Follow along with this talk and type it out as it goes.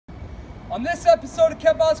On this episode of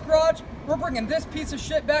K3VBOT's Garage, we're bringing this piece of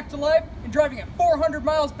shit back to life and driving it 400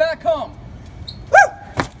 miles back home. Woo!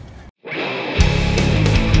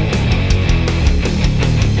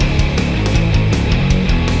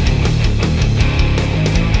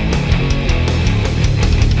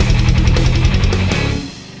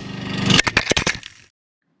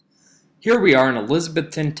 Here we are in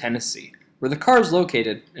Elizabethton, Tennessee, where the car is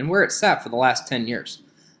located and where it sat for the last 10 years.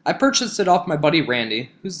 I purchased it off my buddy Randy,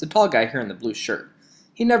 who's the tall guy here in the blue shirt.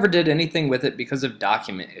 He never did anything with it because of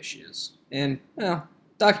document issues. And, well,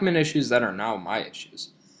 document issues that are now my issues.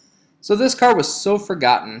 So this car was so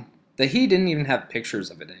forgotten that he didn't even have pictures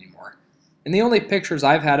of it anymore. And the only pictures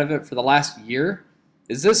I've had of it for the last year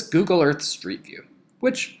is this Google Earth Street View,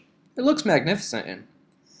 which it looks magnificent in.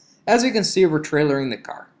 As you can see, we're trailering the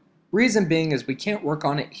car. Reason being is we can't work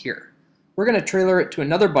on it here. We're going to trailer it to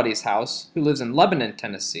another buddy's house who lives in Lebanon,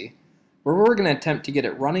 Tennessee, where we're going to attempt to get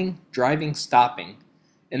it running, driving, stopping,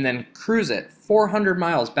 and then cruise it 400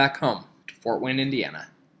 miles back home to Fort Wayne, Indiana.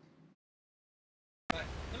 Let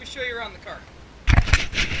me show you around the car.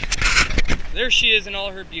 There she is in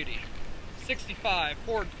all her beauty. 65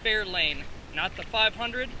 Ford Fairlane, not the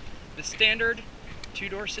 500, the standard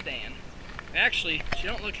two-door sedan. Actually, she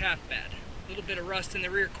don't look half bad. A little bit of rust in the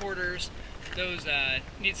rear quarters. Those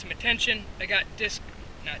need some attention. I got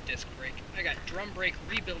I got drum brake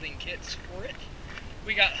rebuilding kits for it.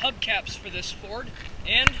 We got hubcaps for this Ford,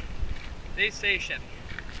 and they say Chevy.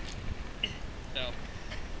 So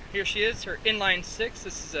here she is, her inline 6.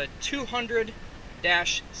 This is a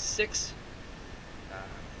 200-6,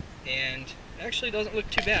 and actually doesn't look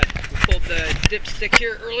too bad. We pulled the dipstick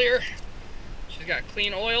here earlier. She's got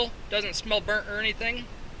clean oil, doesn't smell burnt or anything.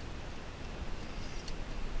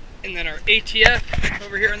 And then our ATF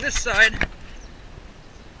over here on this side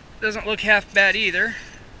doesn't look half bad either.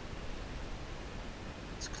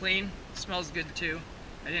 It's clean, smells good too.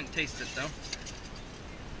 I didn't taste it though.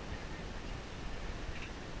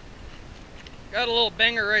 Got a little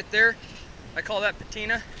banger right there. I call that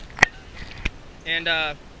patina. And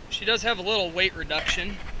she does have a little weight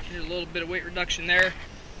reduction. There's a little bit of weight reduction there.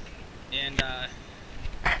 And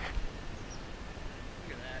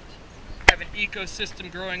have an ecosystem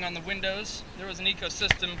growing on the windows. There was an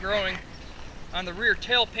ecosystem growing on the rear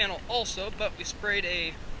tail panel also, but we sprayed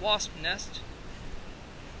a wasp nest,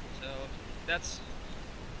 so that's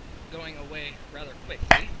going away rather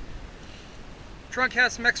quickly. Trunk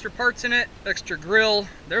has some extra parts in it, extra grill.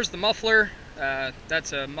 There's the muffler.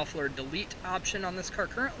 That's a muffler delete option on this car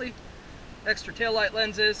currently. Extra taillight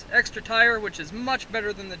lenses, extra tire, which is much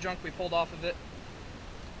better than the junk we pulled off of it.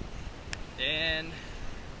 And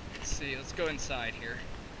let's see, let's go inside here.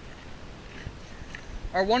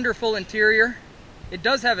 Our wonderful interior. It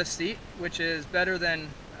does have a seat, which is better than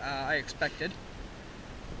I expected.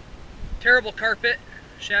 Terrible carpet,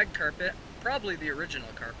 shag carpet, probably the original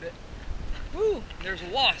carpet. Woo, there's a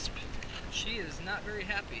wasp. She is not very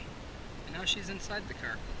happy. And now she's inside the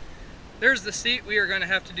car. There's the seat. We are going to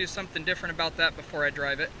have to do something different about that before I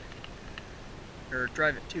drive it. Or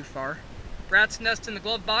drive it too far. Rat's nest in the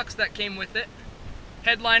glove box, that came with it.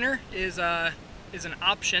 Headliner is an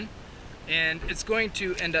option, and it's going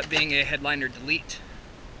to end up being a headliner delete.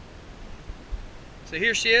 So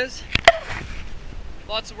here she is.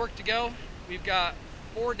 Lots of work to go. We've got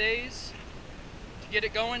 4 days to get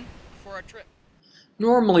it going before our trip.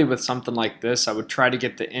 Normally with something like this, I would try to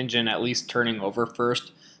get the engine at least turning over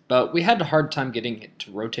first, but we had a hard time getting it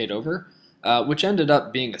to rotate over, which ended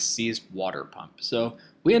up being a seized water pump. So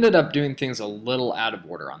we ended up doing things a little out of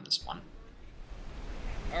order on this one.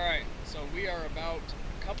 Alright, so we are about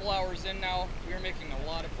a couple hours in now. We are making a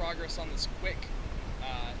lot of progress on this quick.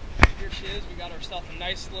 Here she is. We got ourselves a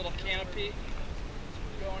nice little canopy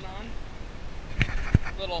going on.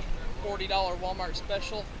 Little $40 Walmart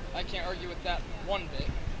special. I can't argue with that one bit.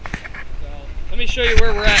 So let me show you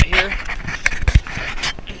where we're at here.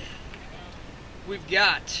 We've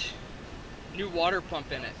got new water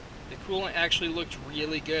pump in it. The coolant actually looked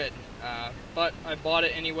really good, but I bought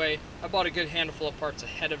it anyway. I bought a good handful of parts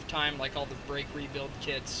ahead of time, like all the brake rebuild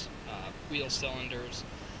kits, wheel cylinders.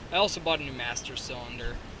 I also bought a new master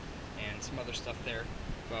cylinder and some other stuff there.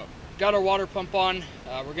 But got our water pump on.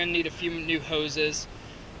 We're going to need a few new hoses.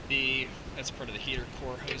 That's part of the heater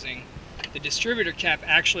core hosing. The distributor cap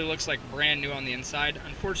actually looks like brand new on the inside.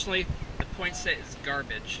 Unfortunately, the point set is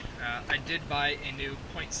garbage. I did buy a new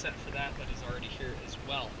point set for that is already here as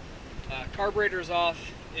well. Carburetor's off.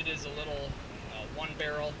 It is a little one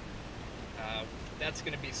barrel. That's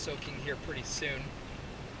going to be soaking here pretty soon.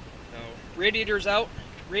 So radiator's out.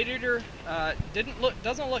 Radiator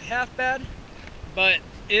doesn't look half bad, but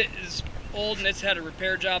it is old and it's had a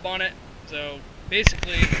repair job on it. So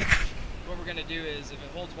basically, what we're going to do is, if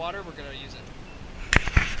it holds water, we're going to use it.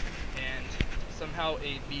 And somehow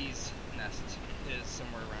a bee's nest is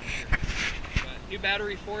somewhere around here. But new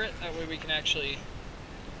battery for it, that way we can actually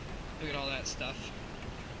look at all that stuff.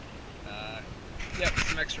 Yep,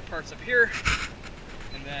 some extra parts up here.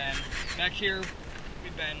 And then back here,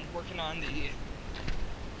 we've been working on the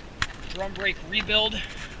drum brake rebuild,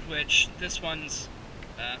 which this one's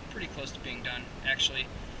pretty close to being done, actually.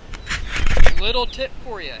 Little tip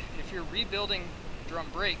for you, if you're rebuilding drum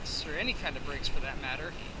brakes, or any kind of brakes for that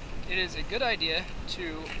matter, it is a good idea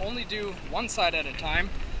to only do one side at a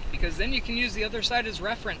time, because then you can use the other side as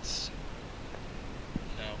reference.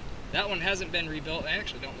 So that one hasn't been rebuilt. They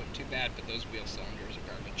actually don't look too bad, but those wheel cylinders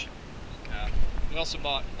are garbage. We also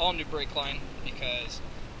bought all new brake line because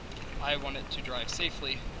I want it to drive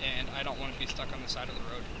safely, and I don't want to be stuck on the side of the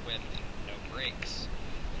road with no brakes.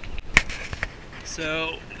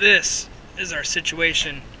 So this is our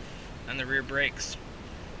situation on the rear brakes.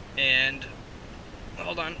 And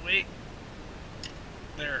hold on, wait.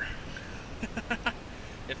 There.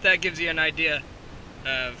 If that gives you an idea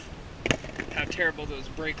of how terrible those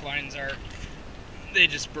brake lines are, they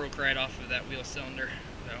just broke right off of that wheel cylinder.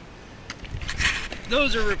 So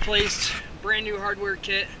those are replaced, brand new hardware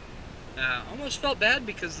kit. Almost felt bad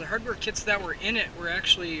because the hardware kits that were in it were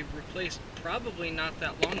actually replaced probably not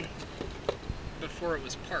that long before it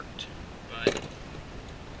was parked. But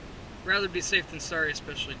rather be safe than sorry,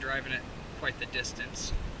 especially driving it quite the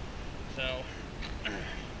distance. So,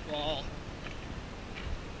 well,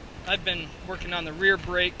 I've been working on the rear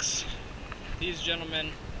brakes. These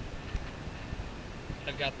gentlemen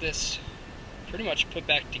have got this pretty much put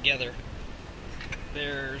back together.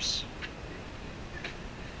 There's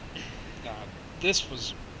this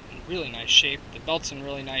was in really nice shape. The belt's in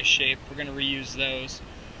really nice shape. We're going to reuse those.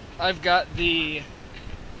 I've got the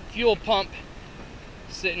fuel pump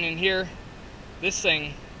sitting in here. This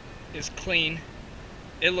thing is clean.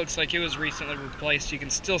 It looks like it was recently replaced. You can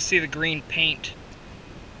still see the green paint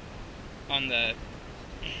on the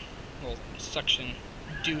little suction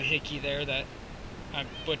doohickey there that I'm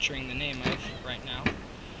butchering the name of right now.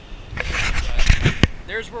 But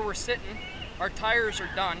there's where we're sitting. Our tires are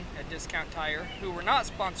done at Discount Tire, who we're not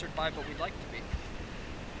sponsored by, but we'd like to be.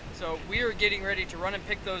 So we are getting ready to run and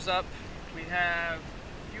pick those up. We have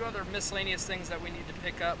a few other miscellaneous things that we need to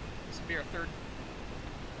pick up. This will be our third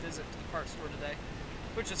visit to the parts store today,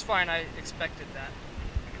 which is fine. I expected that.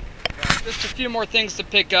 But just a few more things to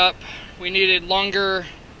pick up. We needed longer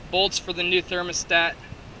bolts for the new thermostat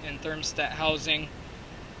and thermostat housing.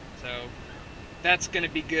 So that's going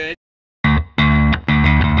to be good.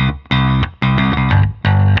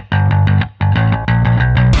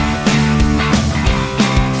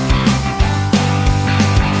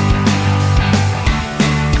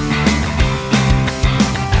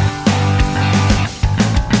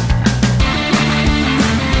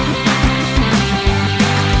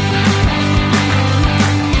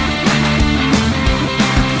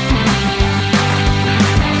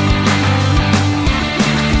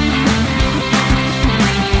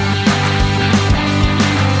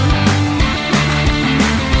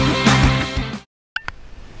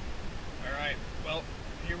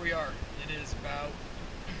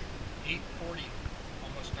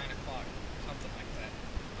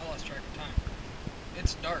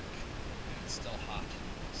 It's dark and it's still hot.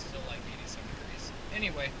 It's still like 87 degrees.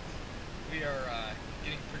 Anyway, we are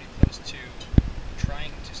getting pretty close to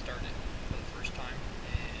trying to start it for the first time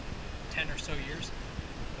in 10 or so years.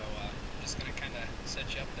 So I'm just going to kind of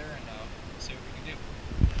set you up there and see what we can do.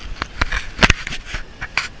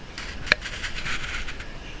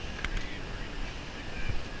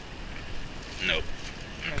 Nope,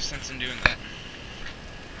 no sense in doing that.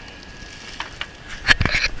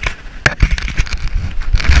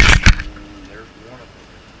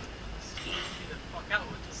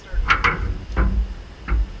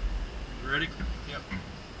 Ready? Yep.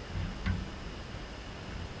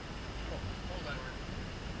 Oh, hold on.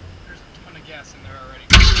 There's a ton of gas in there already.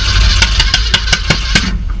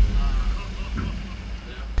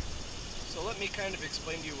 So let me kind of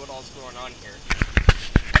explain to you what all's going on here.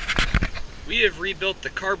 We have rebuilt the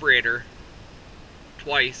carburetor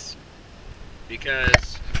twice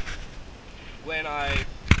because when I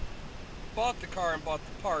bought the car and bought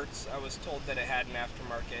the parts, I was told that it had an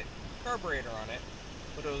aftermarket carburetor on it,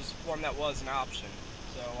 but it was one that was an option.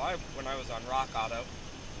 So when I was on Rock Auto,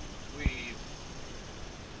 we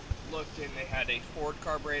looked and they had a Ford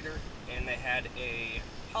carburetor and they had a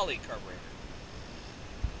Holley carburetor.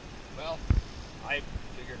 Well, I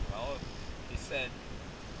figured, well, he said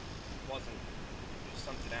it wasn't just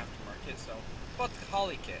something aftermarket, so I bought the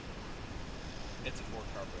Holley kit. It's a Ford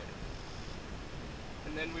carburetor.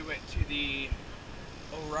 And then we went to the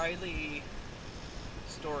O'Reilly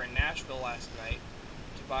store in Nashville last night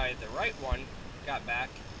to buy the right one, got back,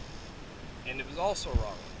 and it was also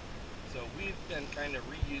wrong. So we've been kind of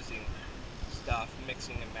reusing stuff,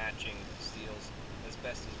 mixing and matching seals as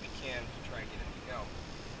best as we can to try and get it to go.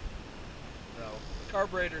 So the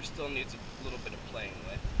carburetor still needs a little bit of playing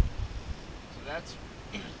with. So that's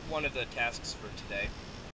one of the tasks for today.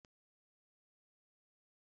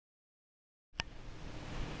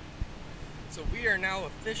 So we are now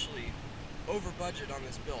officially over budget on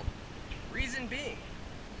this build. Reason being,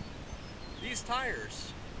 these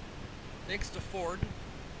tires, thanks to Ford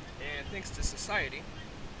and thanks to society,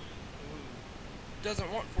 who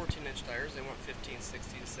doesn't want 14-inch tires, they want 15,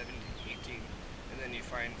 16, 17, 18, and then you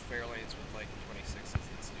find Fairlanes with like 26s and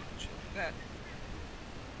shit like that.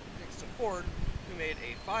 Thanks to Ford, who made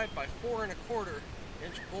a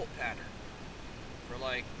 5x4.25-inch bolt pattern for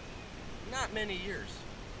like not many years.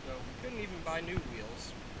 So we couldn't even buy new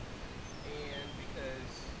wheels, and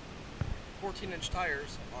because 14-inch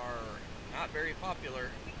tires are not very popular,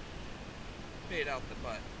 paid out the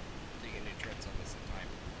butt to get new treads on this in time.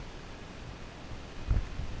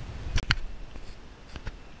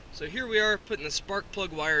 So here we are putting the spark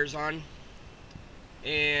plug wires on,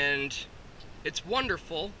 and it's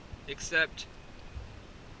wonderful, except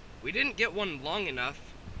we didn't get one long enough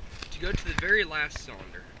to go to the very last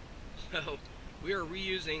cylinder. So we are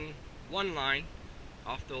reusing one line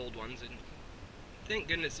off the old ones, and thank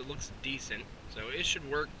goodness it looks decent. So it should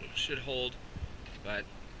work, should hold, but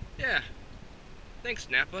yeah, thanks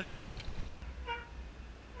Napa.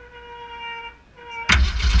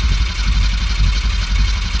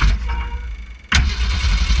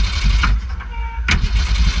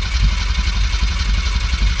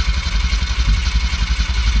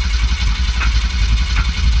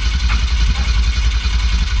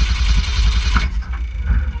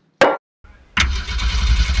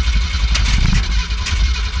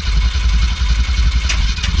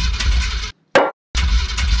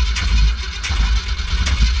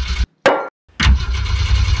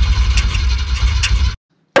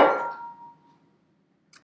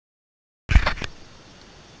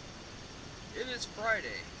 It is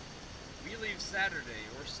Friday. We leave Saturday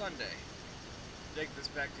or Sunday to take this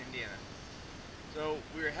back to Indiana. So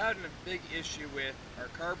we were having a big issue with our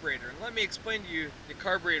carburetor, and let me explain to you the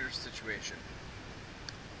carburetor situation.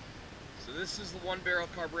 So this is the 1-barrel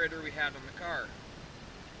carburetor we had on the car.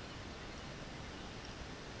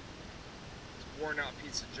 It's a worn out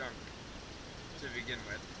piece of junk to begin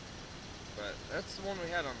with, but that's the one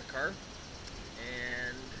we had on the car.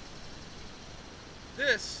 And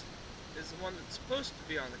this is the one that's supposed to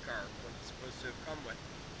be on the car, what it's supposed to have come with.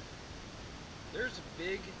 There's a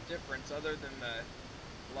big difference other than the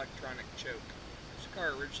electronic choke. This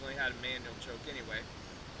car originally had a manual choke anyway,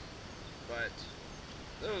 but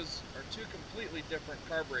those are two completely different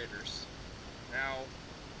carburetors. Now,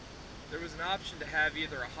 there was an option to have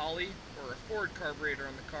either a Holley or a Ford carburetor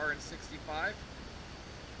on the car in 65,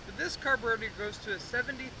 but this carburetor goes to a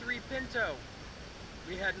 73 Pinto.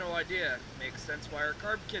 We had no idea. Makes sense why our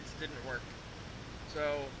carb kits didn't work.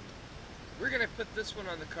 So we're gonna put this one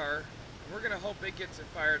on the car, and we're gonna hope it gets it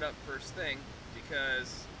fired up first thing,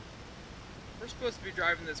 because we're supposed to be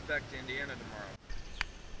driving this back to Indiana tomorrow.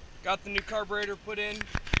 Got the new carburetor put in,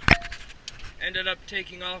 ended up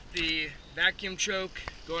taking off the vacuum choke,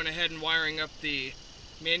 going ahead and wiring up the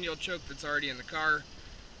manual choke that's already in the car.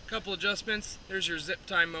 Couple adjustments. There's your zip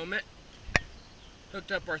time moment.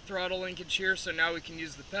 Hooked up our throttle linkage here, so now we can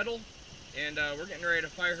use the pedal, and we're getting ready to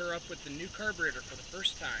fire her up with the new carburetor for the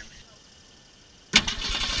first time.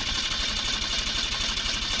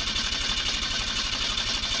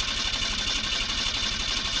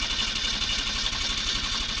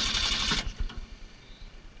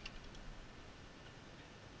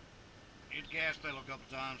 Hit the gas pedal a couple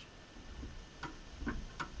times.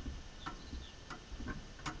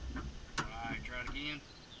 Alright, try it again.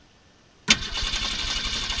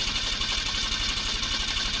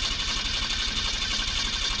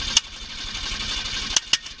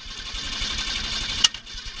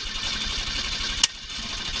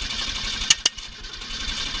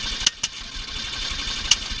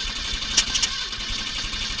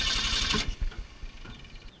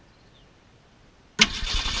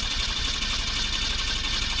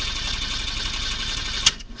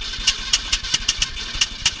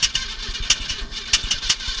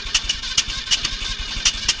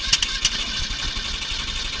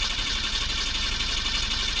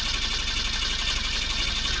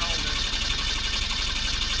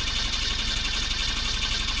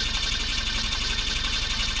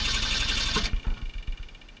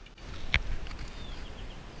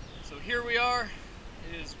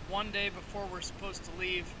 one day before we're supposed to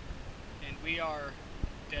leave, and we are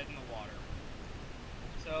dead in the water.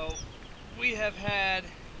 So we have had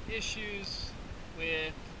issues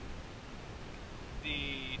with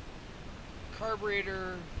the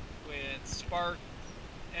carburetor, with spark,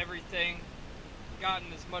 everything. Gotten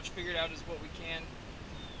as much figured out as what we can,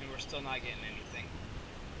 and we're still not getting anything.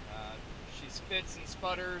 She spits and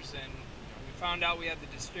sputters, and we found out we had the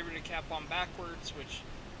distributor cap on backwards, which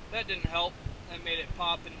that didn't help. That made it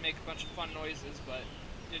pop and make a bunch of fun noises, but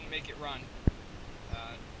didn't make it run.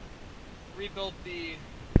 Rebuilt the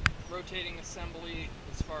rotating assembly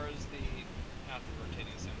as far as not the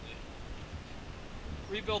rotating assembly.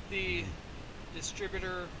 Rebuilt the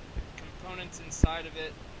distributor components inside of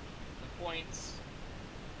it, the points,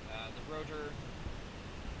 the rotor,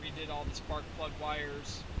 redid all the spark plug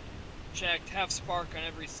wires, checked, have spark on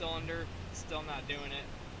every cylinder, still not doing it.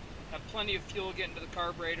 Have plenty of fuel getting to the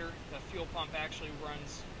carburetor. The fuel pump actually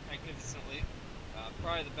runs magnificently.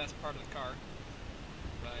 Probably the best part of the car.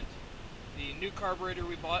 But the new carburetor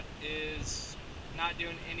we bought is not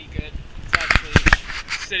doing any good. It's actually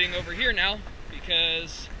sitting over here now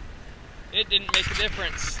because it didn't make a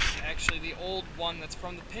difference. Actually, the old one that's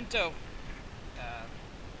from the Pinto,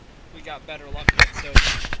 we got better luck with.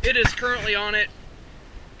 So it is currently on it,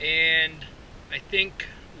 and I think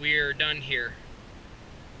we're done here.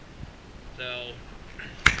 So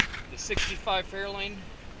the 65 Fairlane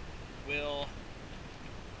will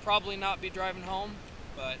probably not be driving home,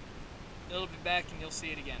 but it'll be back and you'll see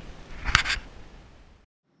it again.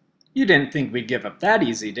 You didn't think we'd give up that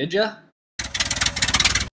easy, did ya?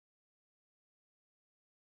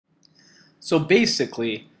 So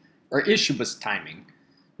basically, our issue was timing.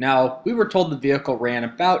 Now, we were told the vehicle ran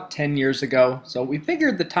about 10 years ago, so we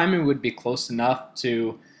figured the timing would be close enough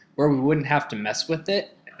to where we wouldn't have to mess with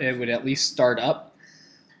it. It would at least start up.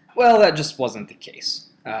 Well, that just wasn't the case.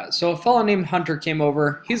 So a fellow named Hunter came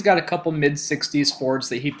over. He's got a couple mid-60s Fords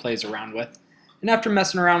that he plays around with. And after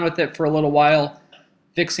messing around with it for a little while,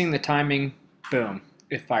 fixing the timing, boom,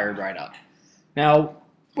 it fired right up. Now,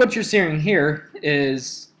 what you're seeing here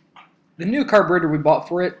is the new carburetor we bought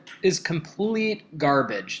for it is complete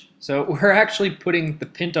garbage. So we're actually putting the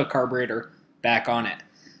Pinto carburetor back on it.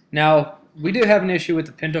 Now, we do have an issue with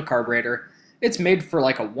the Pinto carburetor. It's made for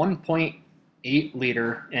like a 1.8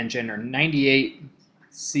 liter engine or 98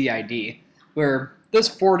 CID, where this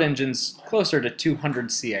Ford engine's closer to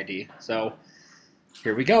 200 CID. So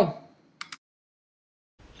here we go.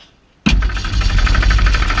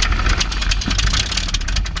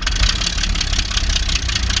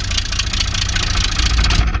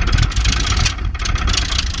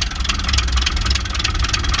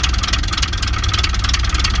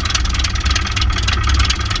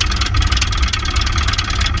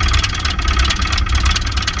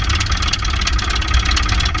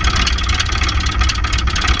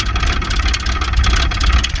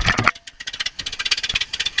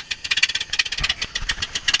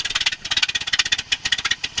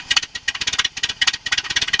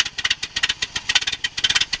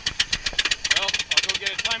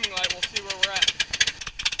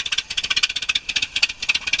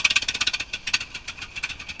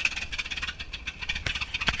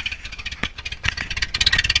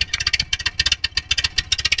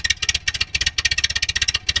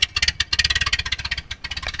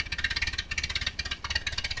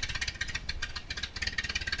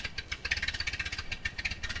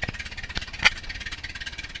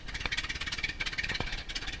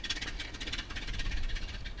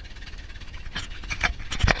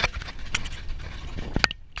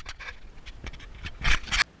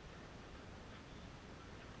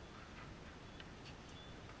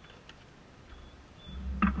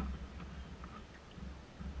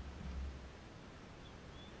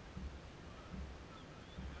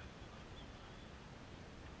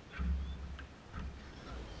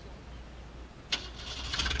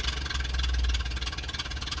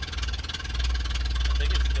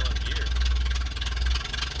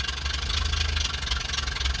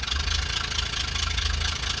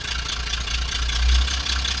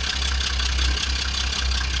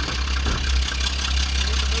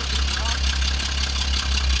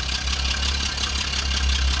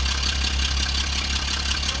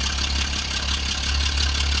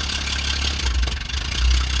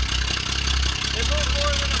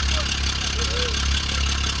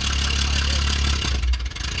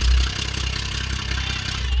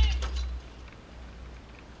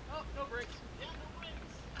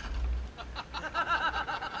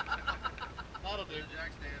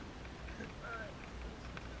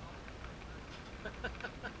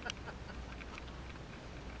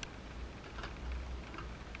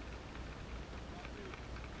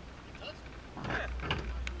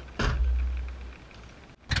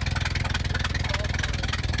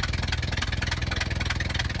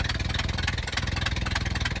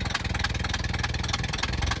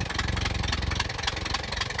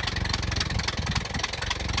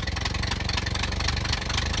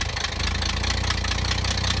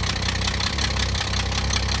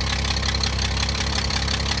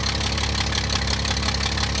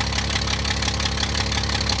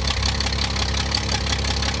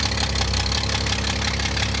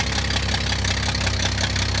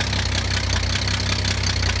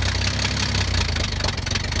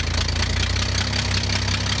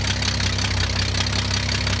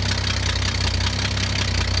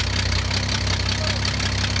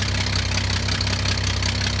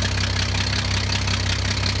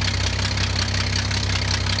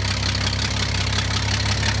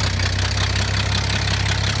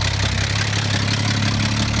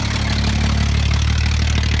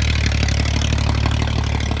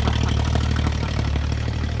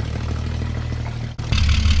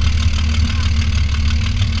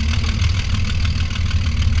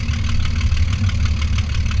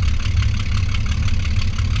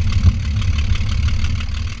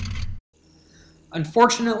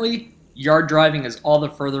 Unfortunately, yard driving is all the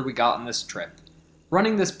further we got on this trip.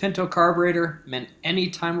 Running this Pinto carburetor meant any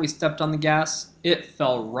time we stepped on the gas, it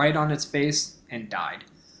fell right on its face and died.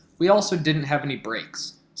 We also didn't have any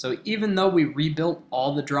brakes, so even though we rebuilt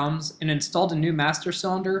all the drums and installed a new master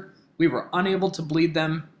cylinder, we were unable to bleed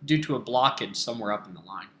them due to a blockage somewhere up in the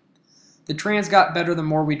line. The trans got better the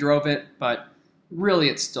more we drove it, but really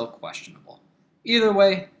it's still questionable. Either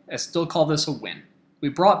way, I still call this a win. We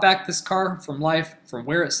brought back this car from life from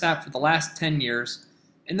where it sat for the last 10 years,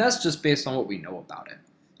 and that's just based on what we know about it.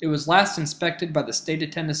 It was last inspected by the state of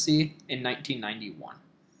Tennessee in 1991.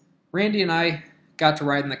 Randy and I got to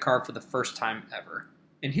ride in the car for the first time ever,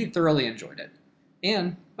 and he thoroughly enjoyed it.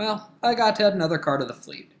 And, well, I got to add another car to the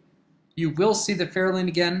fleet. You will see the Fairlane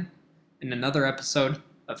again in another episode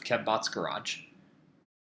of K3VBOT's Garage.